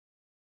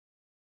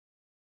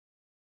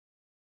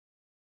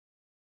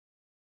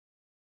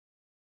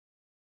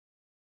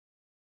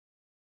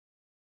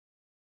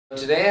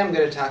Today I'm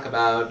going to talk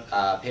about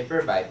a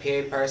paper by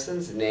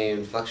Parson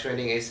named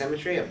Fluctuating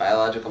Asymmetry, a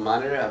biological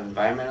monitor of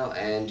environmental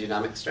and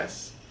genomic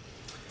stress.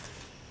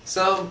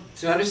 So,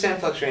 to understand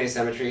fluctuating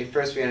asymmetry,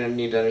 first we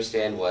need to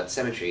understand what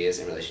symmetry is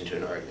in relation to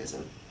an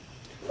organism.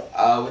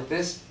 With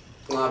this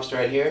lobster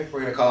right here,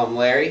 we're going to call him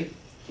Larry.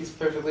 He's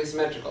perfectly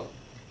symmetrical.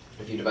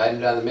 If you divide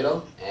him down the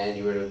middle and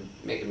you were to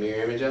make a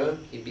mirror image of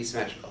him, he'd be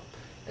symmetrical.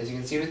 As you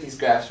can see with these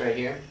graphs right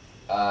here,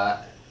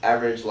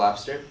 average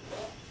lobster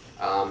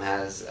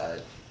has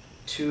a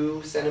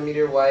 2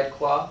 centimeter wide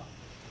claw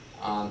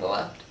on the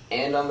left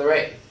and on the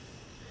right.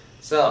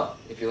 So,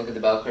 if you look at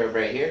the bell curve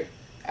right here,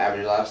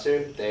 average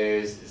lobster,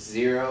 there's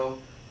 0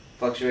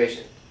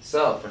 fluctuation.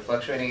 So, for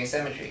fluctuating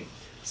asymmetry,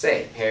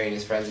 say Harry and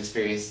his friends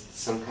experience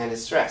some kind of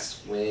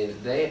stress when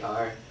they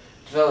are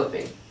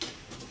developing.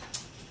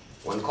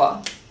 One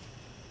claw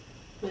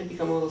might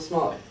become a little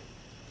smaller.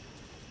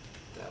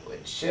 That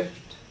would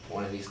shift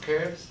one of these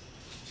curves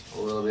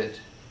a little bit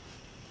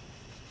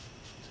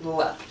to the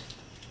left.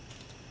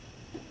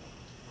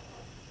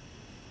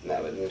 And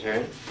that would in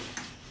turn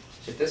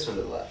shift this one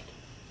to the left.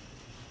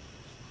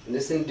 And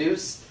this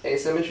induced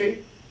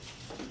asymmetry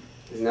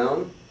is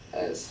known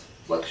as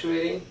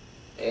fluctuating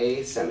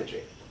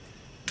asymmetry.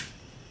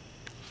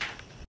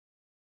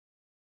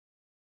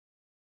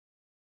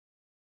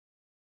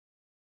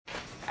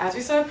 As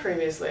we saw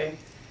previously,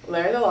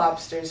 Larry the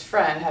lobster's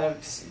friend had a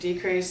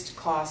decreased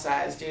claw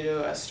size due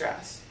to a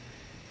stress.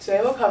 Today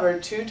we'll cover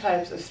 2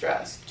 types of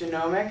stress,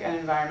 genomic and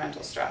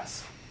environmental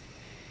stress.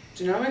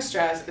 Genomic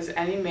stress is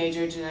any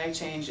major genetic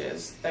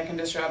changes that can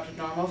disrupt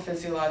normal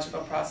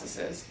physiological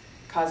processes,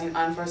 causing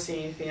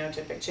unforeseen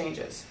phenotypic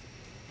changes.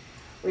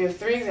 We have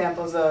 3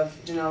 examples of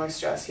genomic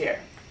stress here.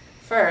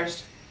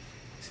 First,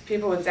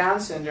 people with Down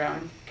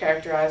syndrome,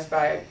 characterized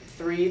by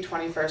 3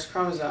 21st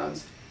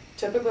chromosomes,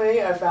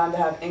 typically are found to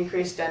have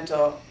increased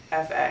dental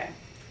FA.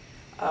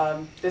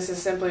 This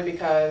is simply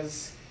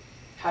because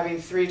having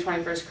 3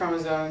 21st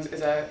chromosomes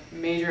is a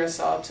major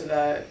assault to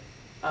the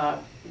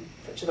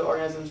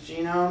organism's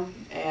genome,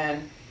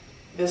 and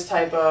this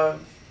type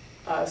of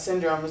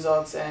syndrome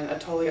results in a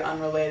totally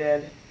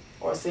unrelated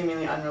or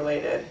seemingly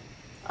unrelated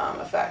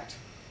effect.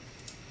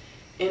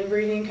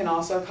 Inbreeding can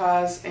also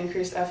cause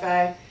increased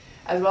FA,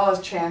 as well as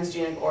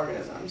transgenic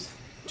organisms.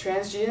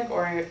 Transgenic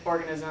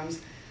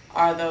organisms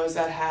are those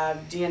that have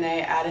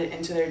DNA added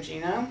into their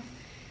genome,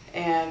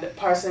 and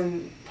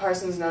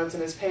Parsons notes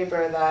in his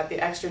paper that the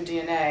extra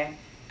DNA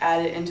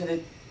added into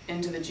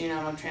the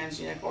genome of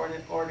transgenic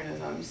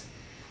organisms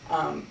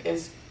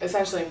is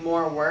essentially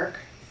more work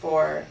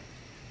for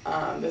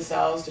the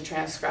cells to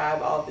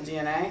transcribe all of the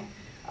DNA,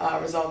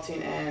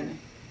 resulting in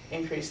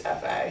increased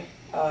FA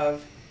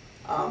of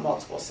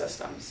multiple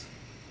systems.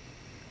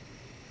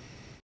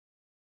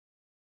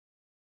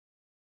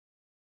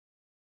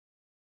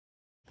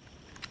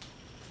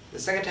 The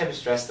second type of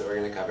stress that we're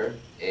going to cover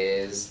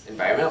is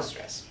environmental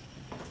stress.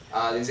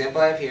 The example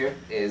I have here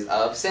is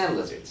of sand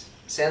lizards.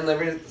 Sand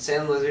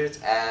lizards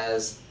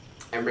as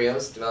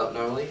embryos develop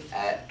normally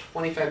at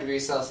 25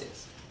 degrees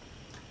Celsius.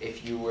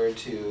 If you were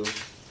to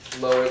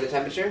lower the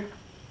temperature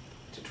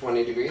to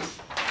 20 degrees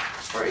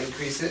or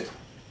increase it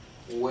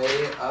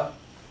way up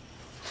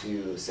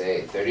to,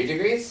 say, 30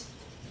 degrees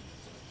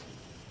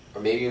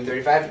or maybe even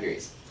 35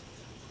 degrees,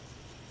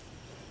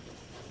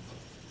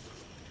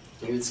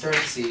 you would start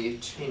to see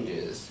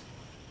changes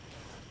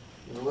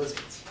in the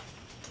lizards.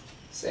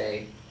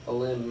 Say, a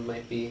limb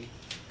might be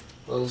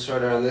a little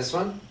shorter on this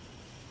one,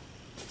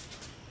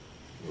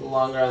 a little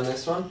longer on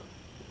this one,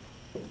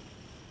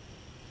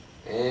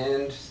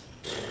 and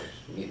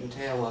meat and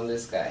tail on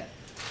this guy.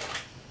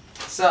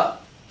 So,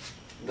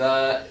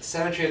 the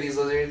symmetry of these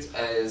lizards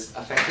is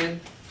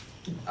affected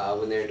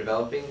when they're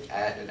developing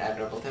at an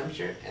abnormal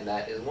temperature, and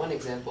that is one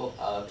example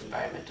of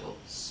environmental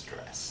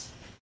stress.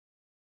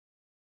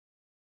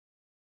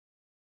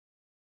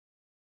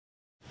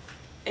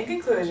 In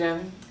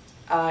conclusion,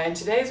 in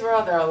today's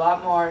world there are a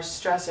lot more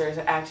stressors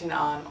acting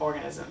on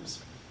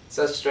organisms.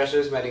 Such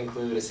stressors might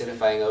include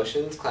acidifying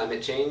oceans,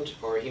 climate change,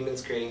 or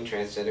humans creating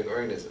transgenic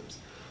organisms.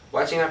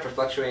 Watching out for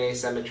fluctuating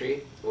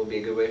asymmetry will be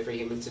a good way for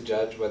humans to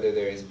judge whether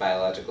there is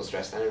biological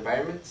stress on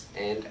environments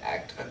and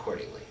act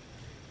accordingly.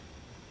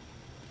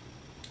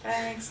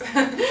 Thanks.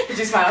 Did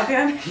you smile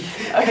again?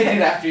 I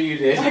did after you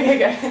did. Okay,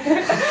 good.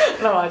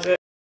 I'm gonna watch it.